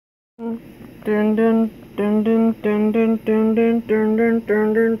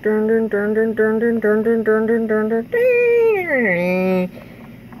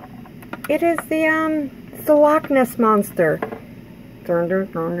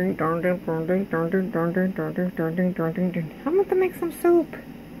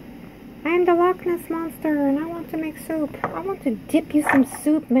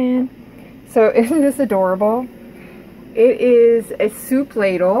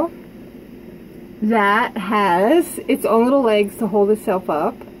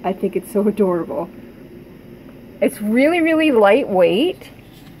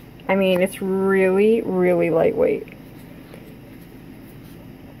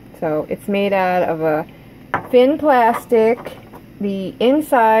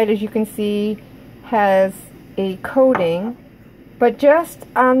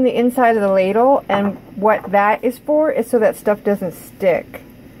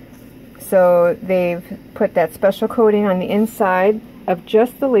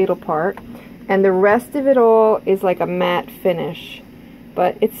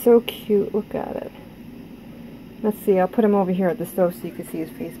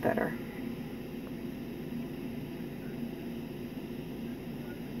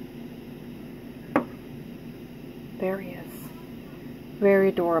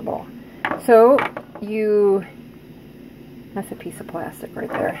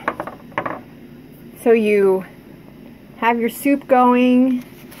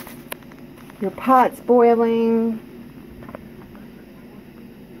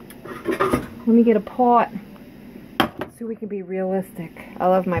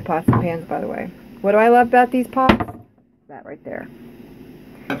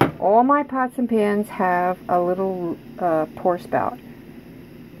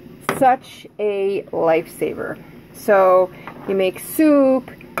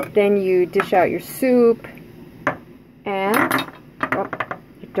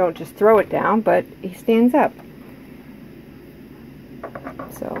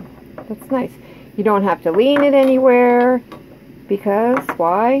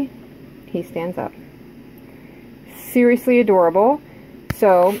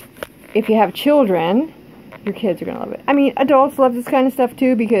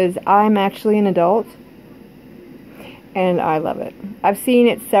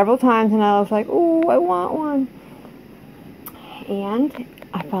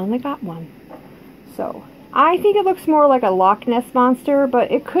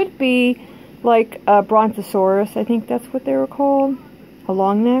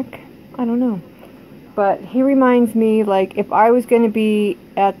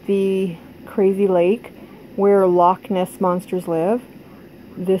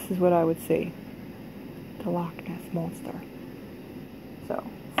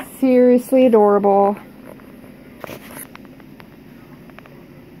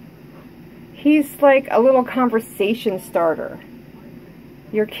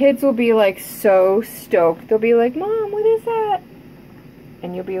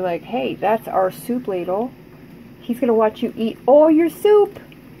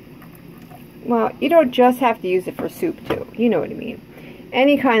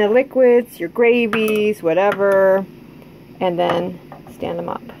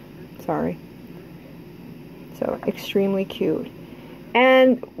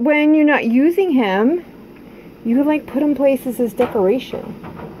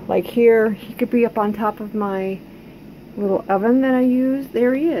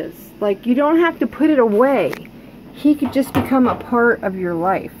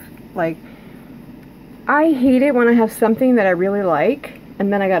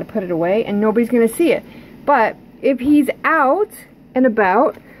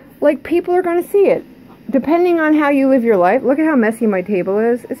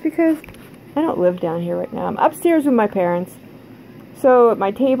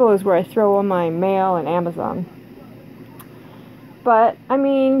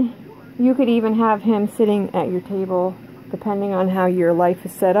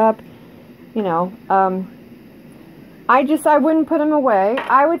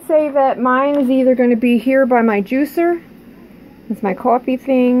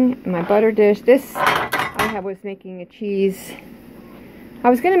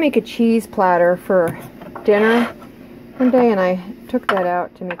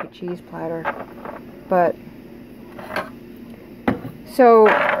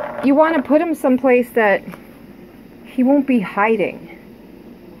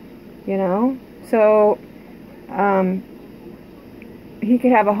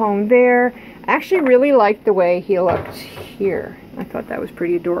I thought that was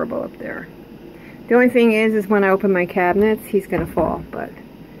pretty adorable up there. The only thing is when I open my cabinets, he's going to fall. But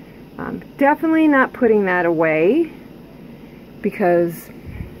I'm definitely not putting that away because,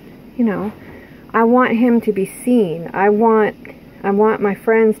 you know, I want him to be seen. I want my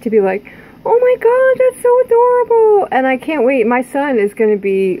friends to be like, oh my god, that's so adorable. And I can't wait. My son is going to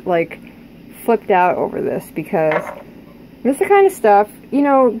be like flipped out over this because this is the kind of stuff, you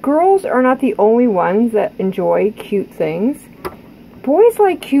know, girls are not the only ones that enjoy cute things. Boys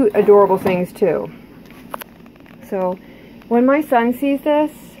like cute, adorable things too. So when my son sees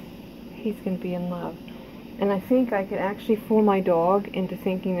this, he's going to be in love. And I think I could actually fool my dog into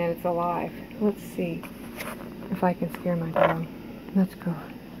thinking that it's alive. Let's see if I can scare my dog. Let's go.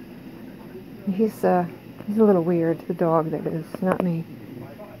 He's a little weird, the dog that is, not me.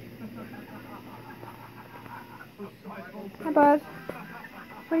 Hi, bud.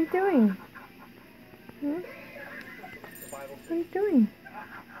 What are you doing? Hmm? What are you doing?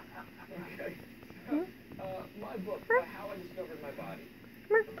 Hmm? My book, How I Discovered My Body.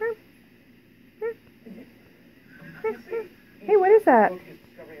 Hey, what is that?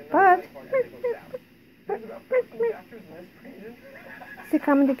 Bud? Is he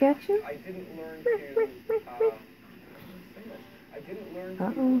coming to get you?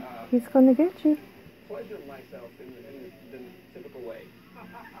 Uh-oh, he's going to get you. Pleasure myself in the typical way.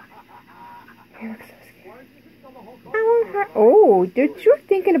 He looks so scared. Oh, did you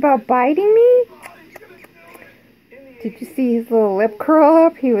thinking about biting me? Did you see his little lip curl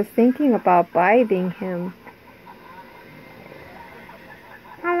up? He was thinking about biting him.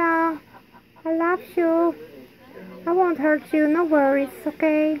 Hello. I love you. I won't hurt you. No worries,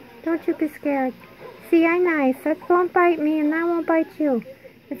 okay? Don't you be scared. See, I'm nice. Don't bite me and I won't bite you.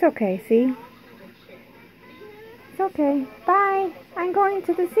 It's okay, see? It's okay. Bye. I'm going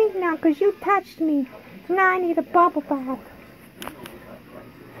to the sink now because you touched me. Now I need a bubble bath.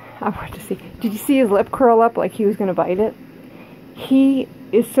 I want to see. Did you see his lip curl up like he was going to bite it? He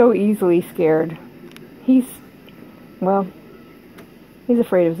is so easily scared. He's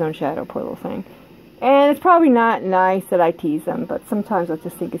afraid of his own shadow, poor little thing. And it's probably not nice that I tease him, but sometimes I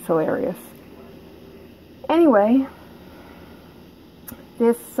just think it's hilarious. Anyway,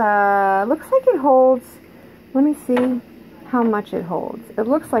 this looks like it holds, let me see how much it holds. It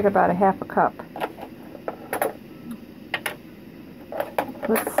looks like about a half a cup.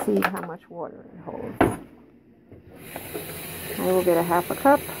 Let's see how much water it holds. I will get a half a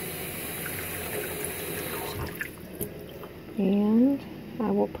cup. And I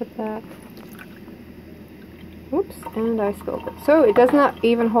will put that, oops, and I spilled it. So it does not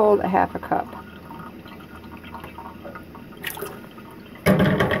even hold a half a cup.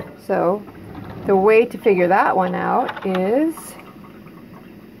 So the way to figure that one out is,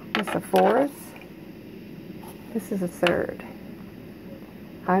 this is a fourth, this is a third.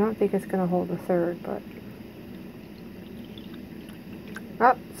 I don't think it's going to hold a third, but,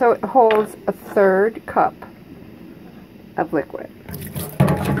 oh, so it holds a third cup of liquid.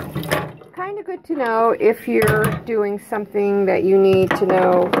 Kind of good to know if you're doing something that you need to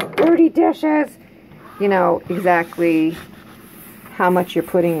know, dirty dishes, you know exactly how much you're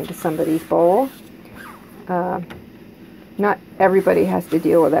putting into somebody's bowl. Not everybody has to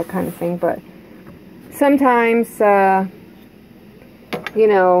deal with that kind of thing, but sometimes, you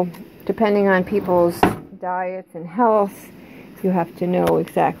know, depending on people's diets and health, you have to know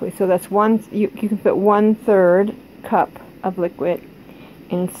exactly. So that's one, you can fit 1/3 cup of liquid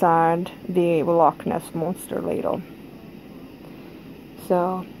inside the Loch Ness Monster ladle.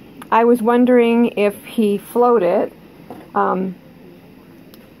 So I was wondering if he floated.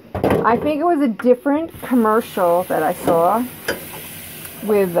 I think it was a different commercial that I saw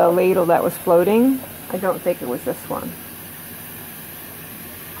with a ladle that was floating. I don't think it was this one.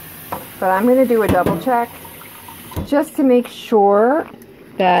 But I'm going to do a double check just to make sure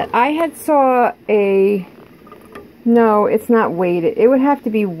that I had saw a, no, it's not weighted. It would have to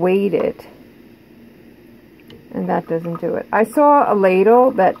be weighted. And that doesn't do it. I saw a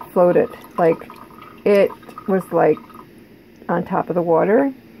ladle that floated, like it was like on top of the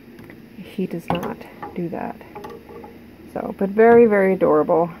water. He does not do that. So, but very, very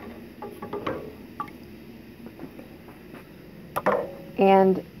adorable.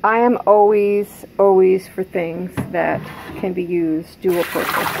 And I am always for things that can be used dual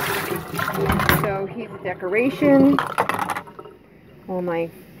purpose. So he's a decoration. All my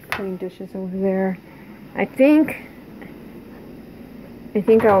clean dishes over there. I think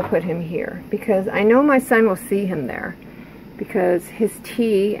I will put him here because I know my son will see him there because his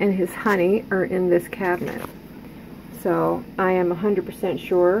tea and his honey are in this cabinet. So I am 100%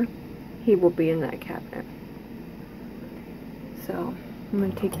 sure he will be in that cabinet. So So I'm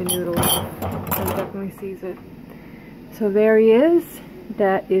going to take the noodle off. So it definitely sees it. So there he is.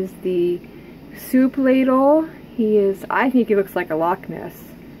 That is the soup ladle. He is, I think he looks like a Loch Ness.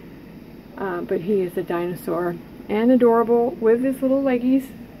 But he is a dinosaur. And adorable with his little leggies.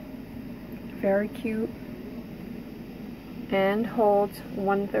 Very cute. And holds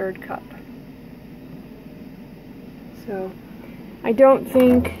 1/3 cup. So I don't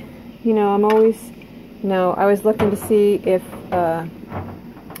think, you know, I'm always, no, I was looking to see if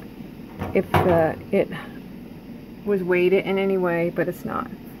it was weighted in any way, but it's not.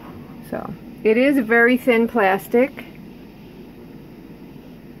 So it is very thin plastic,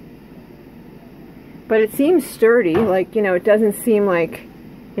 but it seems sturdy. Like, you know, it doesn't seem like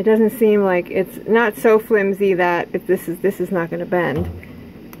it's not so flimsy that if this is not going to bend.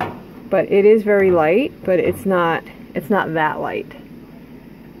 But it is very light, but it's not that light.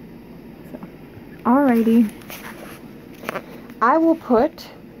 So, alrighty. I will put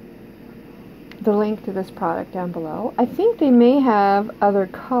the link to this product down below. I think they may have other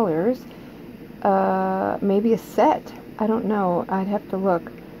colors. Maybe a set. I don't know. I'd have to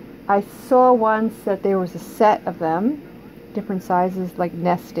look. I saw once that there was a set of them, different sizes, like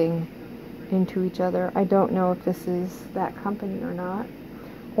nesting into each other. I don't know if this is that company or not,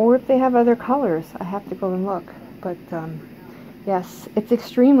 or if they have other colors. I have to go and look. But yes, it's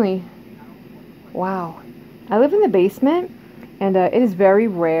extremely, wow. I live in the basement, and it is very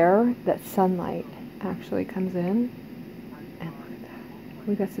rare that sunlight actually comes in. And look at that.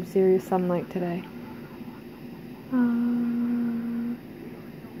 We got some serious sunlight today.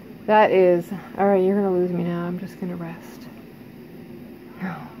 That is, alright, you're going to lose me now. I'm just going to rest.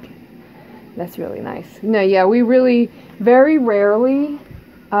 Oh, okay. That's really nice. No, yeah, we really, very rarely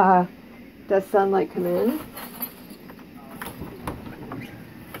does sunlight come in.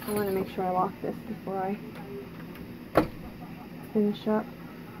 I want to make sure I lock this before I finish up.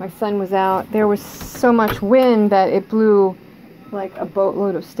 My son was out. There was so much wind that it blew like a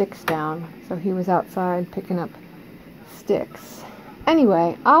boatload of sticks down. So he was outside picking up sticks.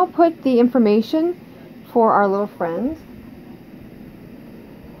 Anyway, I'll put the information for our little friends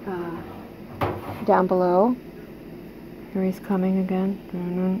down below. Here he's coming again.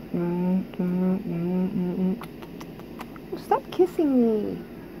 Stop kissing me.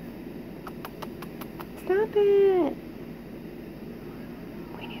 Stop it.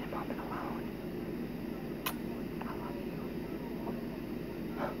 We need a moment alone. I love you.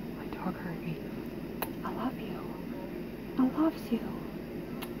 My dog heard me. I love you. I loves you.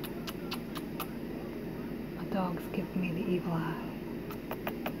 My dog's giving me the evil eye.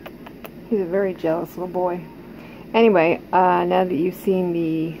 He's a very jealous little boy. Anyway, now that you've seen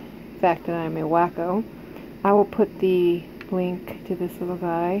the fact that I'm a wacko, I will put the link to this little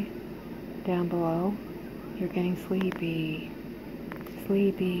guy down below. You're getting sleepy.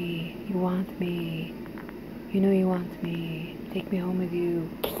 Sleepy. You want me. You know you want me. Take me home with you.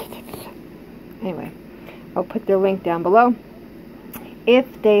 Anyway, I'll put their link down below.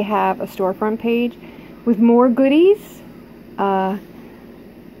 If they have a storefront page with more goodies,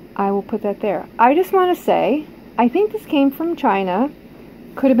 I will put that there. I just want to say, I think this came from China.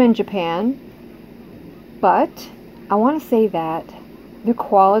 Could have been Japan. But I want to say that the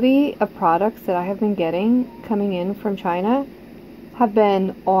quality of products that I have been getting coming in from China have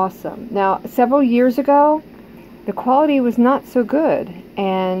been awesome. Now, several years ago, the quality was not so good,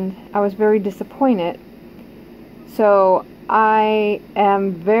 and I was very disappointed. So I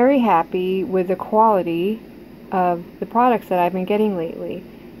am very happy with the quality of the products that I've been getting lately.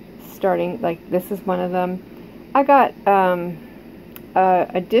 Starting, like, this is one of them. I got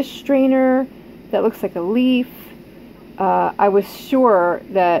a dish strainer that looks like a leaf. I was sure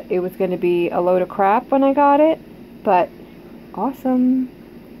that it was going to be a load of crap when I got it, but awesome.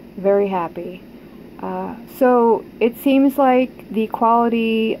 Very happy. So it seems like the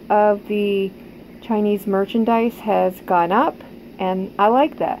quality of the Chinese merchandise has gone up, and I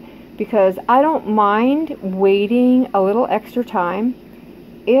like that because I don't mind waiting a little extra time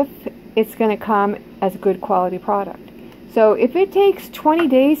if it's going to come as a good quality product. So if it takes 20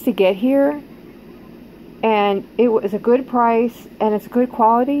 days to get here and it was a good price and it's good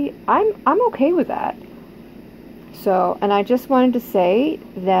quality, I'm okay with that. So, and I just wanted to say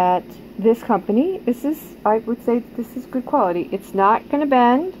that this company, I would say this is good quality. It's not going to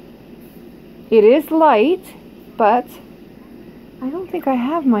bend. It is light, but I don't think I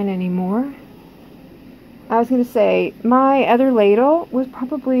have mine anymore. I was going to say, my other ladle was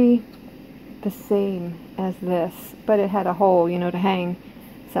probably the same as this, but it had a hole, you know, to hang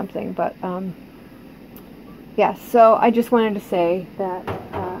something. But, yeah, so I just wanted to say that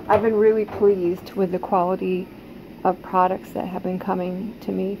I've been really pleased with the quality